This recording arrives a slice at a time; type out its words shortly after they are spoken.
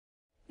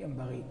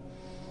ينبغي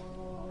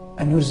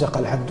أن يرزق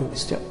العبد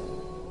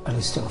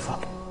الاستغفار.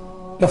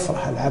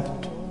 يفرح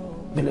العبد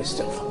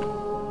بالاستغفار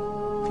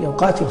في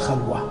أوقات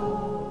الخلوة.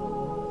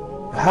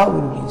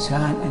 يحاول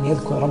الإنسان أن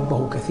يذكر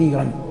ربه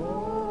كثيرا،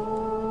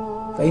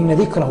 فإن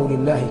ذكره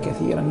لله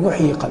كثيرا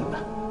يحيي قلبه.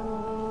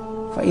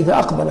 فإذا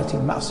أقبلت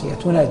المعصية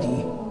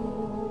تناديه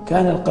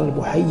كان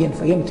القلب حيا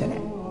فيمتنع،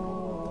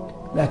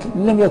 لكن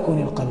إن لم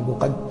يكن القلب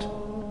قد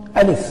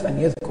ألف أن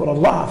يذكر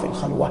الله في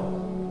الخلوة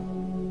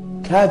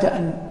كاد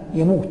أن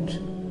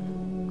يموت،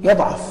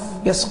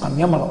 يضعف، يسقم،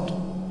 يمرض.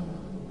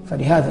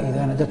 فلهذا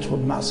إذا نادته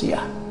المعصية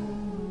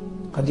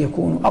قد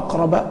يكون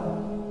أقرب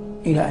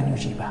إلى أن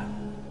يجيبها.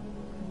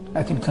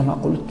 لكن كما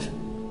قلت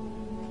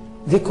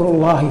ذكر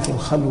الله في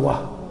الخلوة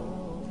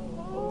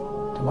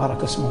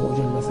تبارك اسمه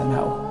وجل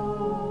ثناؤه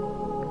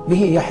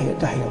به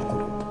تحيا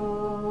القلوب.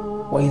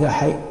 وإذا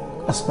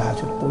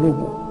أصبحت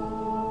القلوب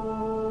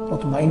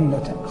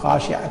مطمئنة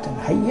خاشعة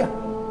حية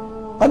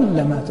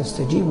قلما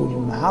تستجيب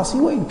للمعاصي،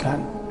 وإن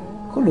كان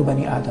كل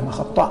بني آدم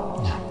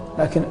خطاء.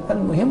 لكن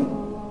المهم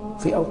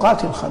في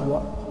أوقات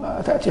الخلوة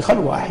تأتي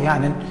خلوة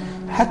أحيانا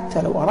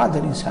حتى لو أراد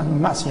الإنسان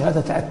المعصية لا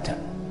تتأتى،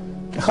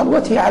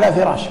 كخلوته على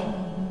فراشه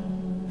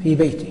في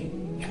بيته،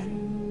 يعني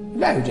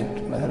لا يوجد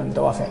مثلا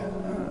دوافع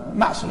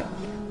معصية.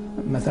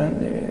 مثلا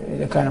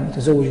إذا كان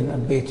متزوجا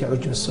البيت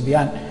يعج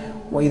بالصبيان،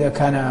 وإذا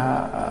كان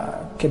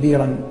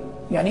كبيرا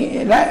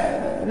يعني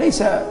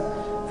ليس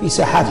في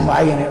ساحات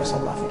معينة يعصى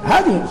الله فيها.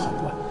 هذه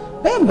الخلوة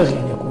لا ينبغي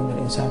أن يكون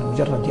الإنسان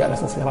مجرد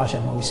يألف فراشا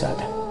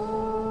ووسادة.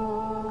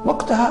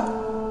 وقتها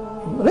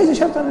ليس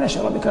شرطا أن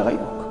يشعر بك غيرك،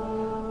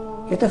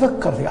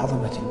 يتفكر في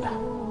عظمة الله،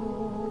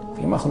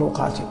 في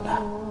مخلوقات الله،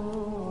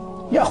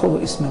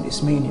 يأخذ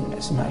اسمين من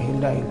أسمائه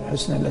الله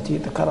الحسنى التي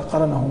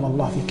قرنهما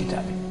الله في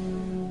كتابه،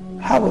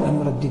 يحاول أن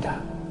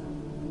يرددها،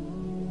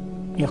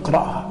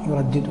 يقرأها،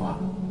 يرددها،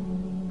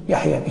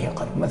 يحيا به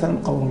قلبه. مثلا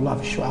قول الله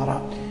في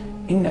الشعراء: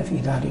 إن في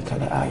ذلك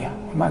لآية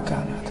وما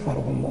كان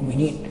أكثرهم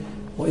مؤمنين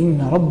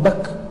وإن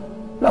ربك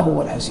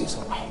لهو العزيز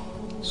الرحيم.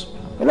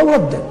 فلو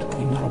ردد: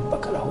 وإن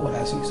ربك لهو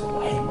العزيز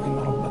الرحيم،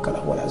 وإن ربك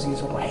لهو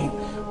العزيز الرحيم،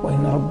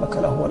 وإن ربك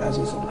لهو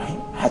العزيز الرحيم،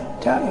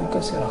 حتى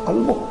ينكسر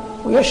قلبه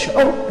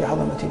ويشعر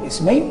بعظمة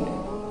الاسمين،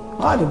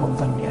 غالب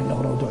ظني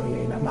أنه لو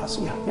دعي إلى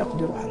معصية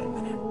يقدر على المنع.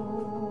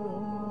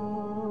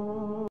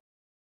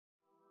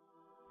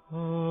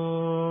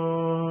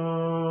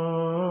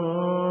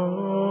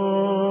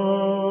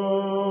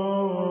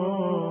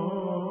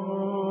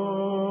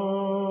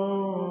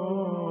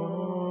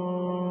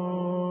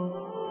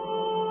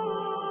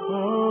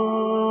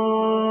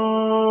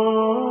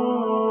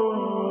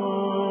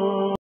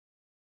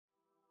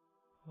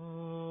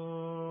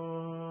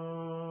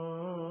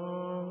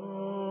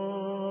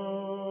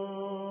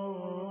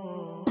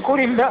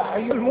 اذكر الله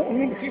أيها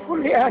المؤمن في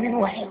كل آن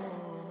وحين.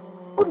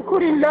 اذكر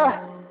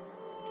الله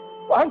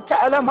وأنت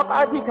على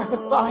مقعدك في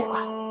الطائرة.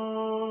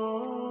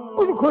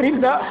 اذكر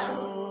الله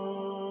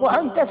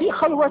وأنت في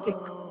خلوتك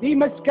في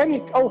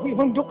مسكنك أو في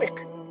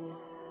فندقك.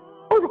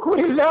 اذكر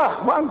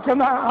الله وأنت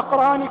مع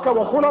أقرانك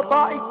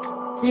وخلطائك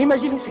في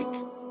مجلسك.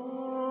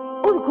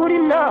 اذكر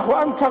الله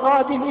وأنت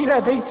غاد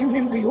إلى بيت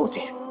من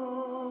بيوته.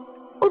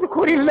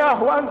 اذكر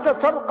الله وأنت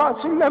ترقى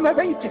سلم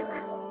بيتك.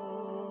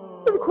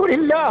 اذكر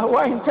الله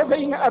وأنت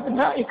بين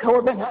أبنائك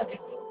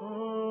وبناتك.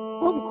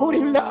 اذكر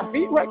الله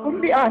في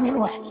كل آن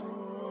وحين.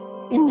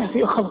 إن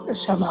في خلق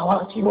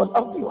السماوات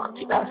والأرض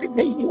واختلاف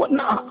الليل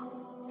والنهار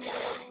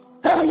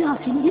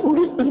آيات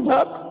لأولي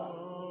الألباب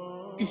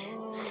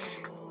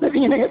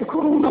الذين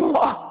يذكرون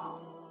الله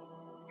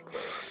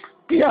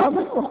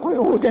قياما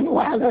وقعودا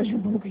وعلى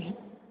جنوبهم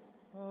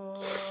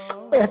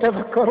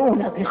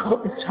ويتفكرون في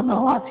خلق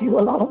السماوات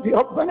والأرض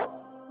ربنا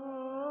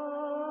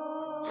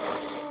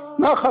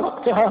ما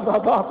خلقت هذا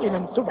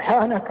باطلا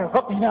سبحانك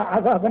فقنا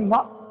عذاب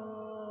النار.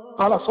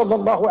 قال صلى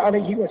الله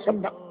عليه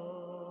وسلم: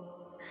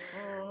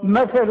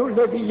 مثل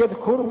الذي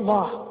يذكر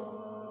الله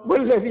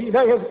والذي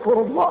لا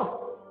يذكر الله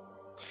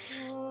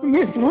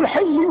مثل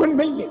الحي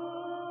والميت.